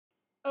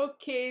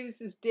Okay,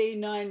 this is day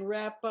 9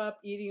 wrap up,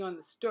 eating on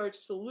the starch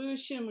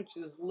solution, which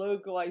is low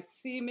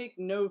glycemic,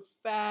 no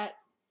fat,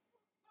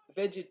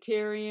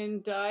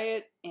 vegetarian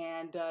diet.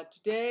 And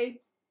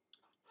today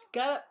it's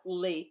got up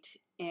late,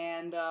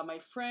 and my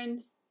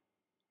friend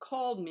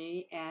called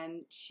me,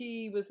 and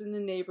she was in the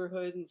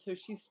neighborhood, and so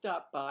she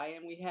stopped by,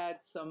 and we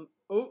had some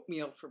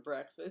oatmeal for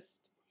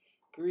breakfast,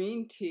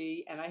 green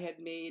tea, and I had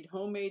made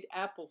homemade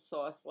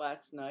applesauce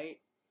last night,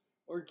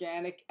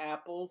 organic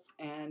apples,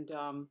 and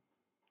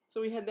so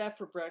we had that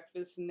for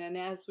breakfast, and then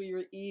as we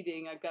were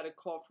eating, I got a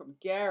call from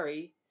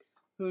Gary,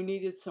 who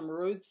needed some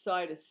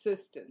roadside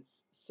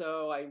assistance.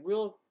 So I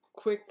real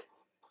quick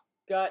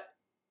got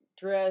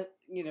dressed,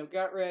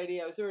 got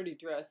ready. I was already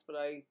dressed, but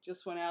I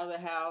just went out of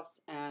the house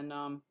and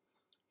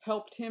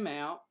helped him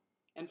out.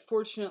 And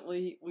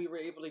fortunately, we were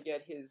able to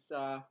get his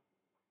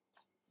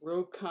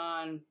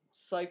Rokon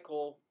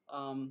cycle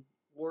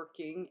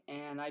working,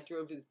 and I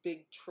drove his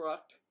big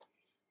truck.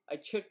 I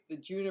checked the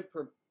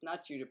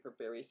not juniper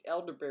berries,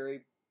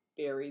 elderberry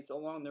berries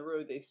along the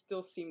road. They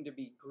still seem to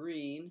be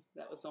green.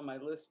 That was on my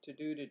list to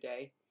do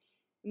today.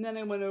 And then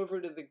I went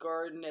over to the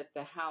garden at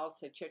the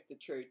house. I checked the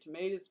cherry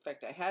tomatoes. In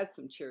fact, I had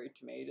some cherry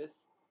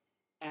tomatoes.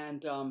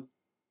 And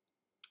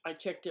I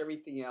checked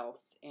everything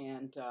else.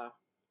 And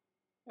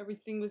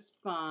everything was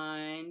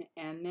fine.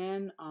 And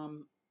then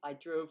I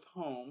drove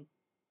home.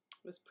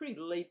 It was pretty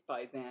late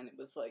by then. It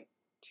was like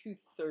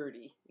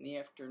 2:30 in the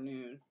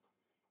afternoon.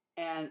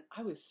 And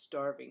I was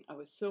starving. I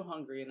was so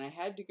hungry, and I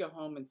had to go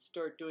home and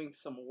start doing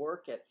some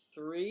work at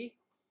 3.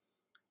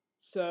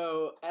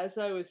 So as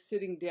I was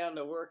sitting down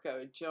to work, I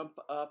would jump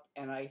up,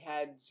 and I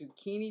had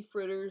zucchini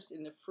fritters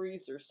in the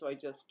freezer. So I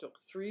just took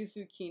 3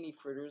 zucchini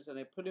fritters and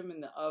I put them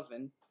in the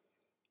oven.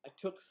 I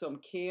took some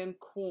canned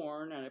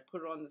corn and I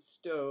put it on the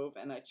stove,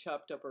 and I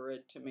chopped up a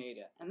red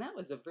tomato. And that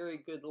was a very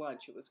good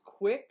lunch. It was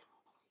quick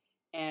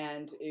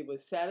and it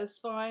was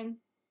satisfying.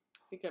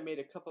 I think I made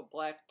a cup of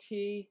black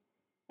tea.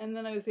 And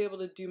then I was able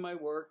to do my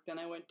work. Then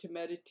I went to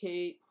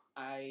meditate.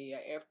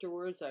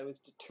 Afterwards, I was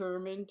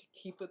determined to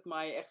keep with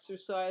my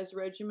exercise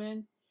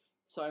regimen.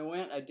 So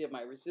I did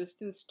my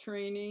resistance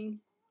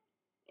training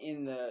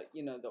in the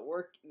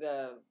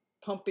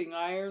pumping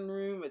iron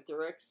room at the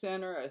rec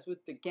center. I was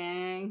with the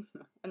gang.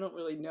 I don't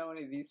really know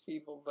any of these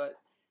people, but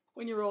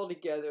when you're all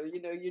together,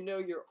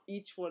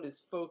 each one is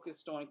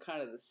focused on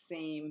kind of the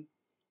same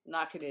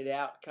knocking it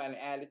out kind of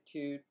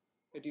attitude.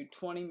 I do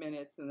 20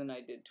 minutes, and then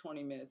I did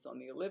 20 minutes on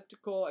the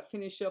elliptical. I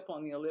finish up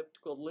on the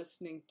elliptical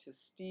listening to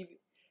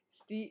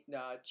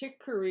Chick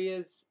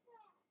Corea's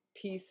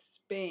piece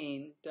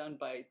Spain, done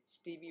by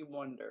Stevie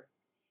Wonder.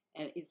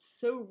 And it's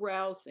so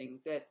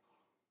rousing that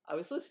I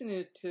was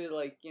listening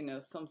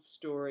to some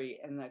story,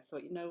 and I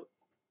thought,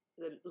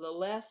 the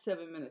last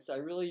 7 minutes, I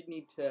really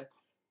need to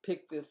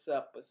pick this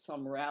up with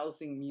some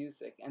rousing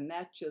music, and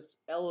that just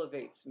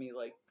elevates me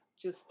like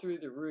just through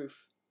the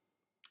roof.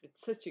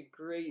 It's such a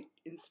great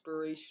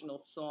inspirational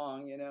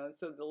song,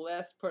 So the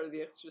last part of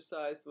the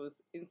exercise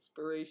was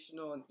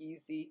inspirational and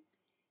easy.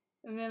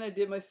 And then I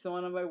did my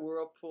sauna on my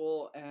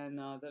whirlpool, and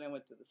then I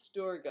went to the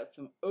store, got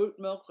some oat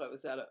milk. I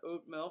was out of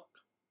oat milk.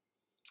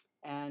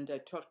 And I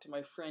talked to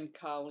my friend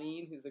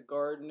Colleen, who's a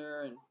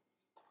gardener, and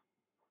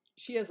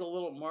she has a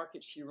little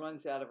market she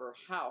runs out of her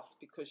house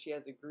because she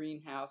has a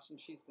greenhouse, and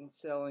she's been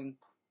selling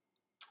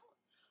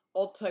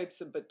all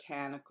types of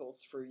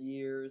botanicals for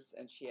years,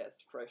 and she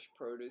has fresh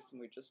produce, and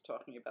we're just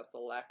talking about the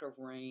lack of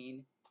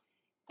rain.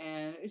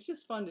 And it's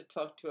just fun to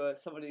talk to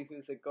somebody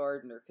who's a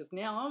gardener, because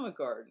now I'm a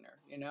gardener,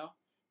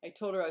 I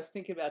told her I was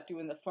thinking about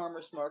doing the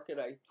farmer's market.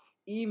 I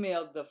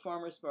emailed the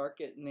farmer's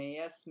market, and they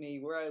asked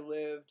me where I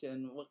lived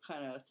and what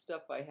kind of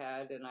stuff I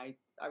had, and I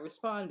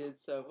responded,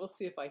 so we'll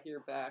see if I hear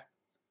back,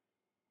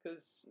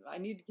 because I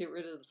need to get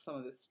rid of some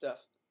of this stuff.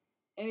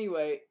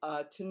 Anyway,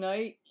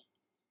 tonight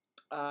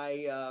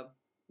I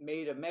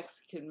made a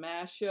Mexican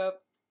mashup,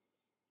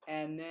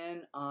 and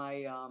then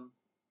I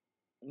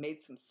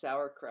made some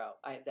sauerkraut.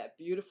 I had that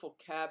beautiful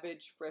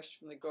cabbage fresh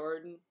from the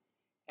garden,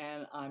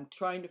 and I'm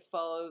trying to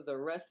follow the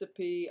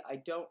recipe. I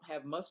don't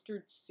have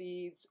mustard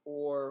seeds,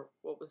 or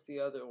what was the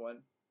other one?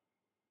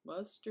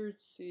 Mustard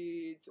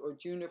seeds or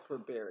juniper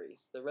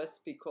berries. The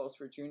recipe calls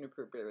for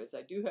juniper berries.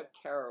 I do have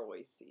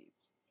caraway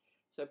seeds.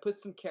 So I put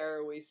some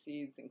caraway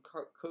seeds and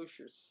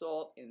kosher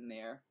salt in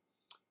there,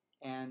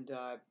 and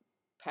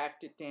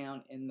packed it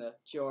down in the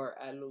jar,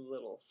 added a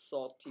little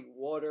salty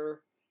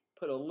water,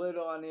 put a lid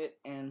on it,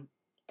 and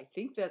I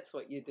think that's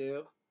what you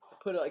do. I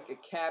put like a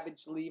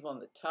cabbage leaf on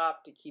the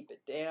top to keep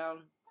it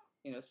down.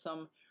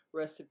 Some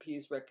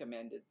recipes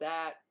recommended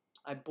that.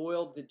 I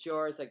boiled the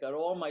jars. I got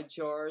all my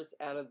jars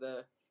out of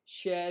the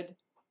shed,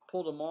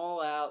 pulled them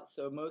all out,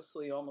 so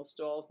mostly almost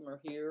all of them are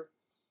here.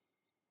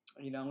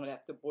 I'm going to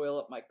have to boil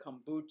up my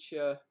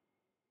kombucha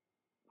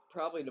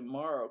probably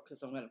tomorrow,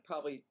 because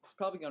it's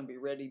probably going to be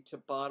ready to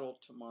bottle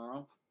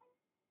tomorrow.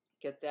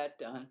 Get that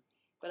done.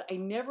 But I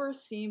never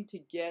seem to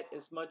get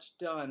as much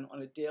done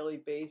on a daily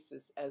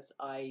basis as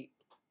I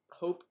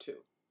hope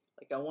to.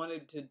 Like, I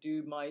wanted to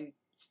do my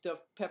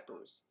stuffed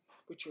peppers,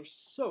 which are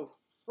so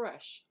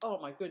fresh. Oh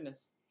my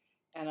goodness.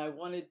 and I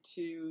wanted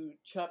to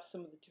chop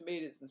some of the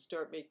tomatoes and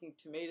start making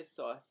tomato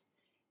sauce.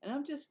 And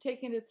I'm just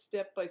taking it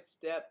step by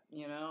step,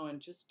 you know,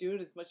 and just doing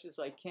as much as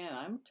I can.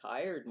 I'm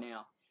tired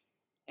now,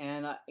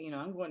 and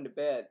I'm going to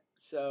bed,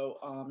 so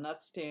I'm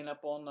not staying up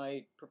all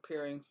night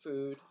preparing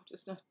food. I'm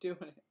just not doing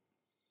it.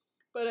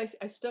 But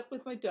I stuck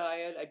with my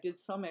diet. I did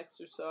some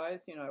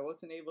exercise. You know, I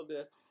wasn't able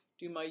to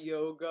do my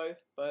yoga,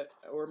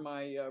 or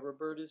my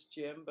Roberta's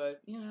gym,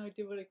 but I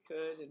did what I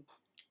could and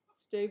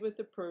stayed with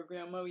the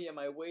program. Oh yeah,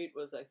 my weight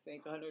was, I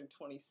think,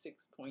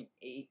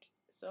 126.8.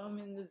 So I'm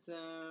in the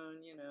zone,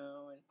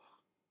 and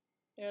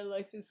yeah,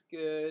 life is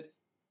good.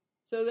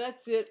 So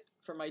that's it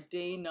for my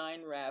day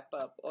 9 wrap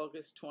up,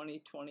 August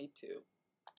 2022.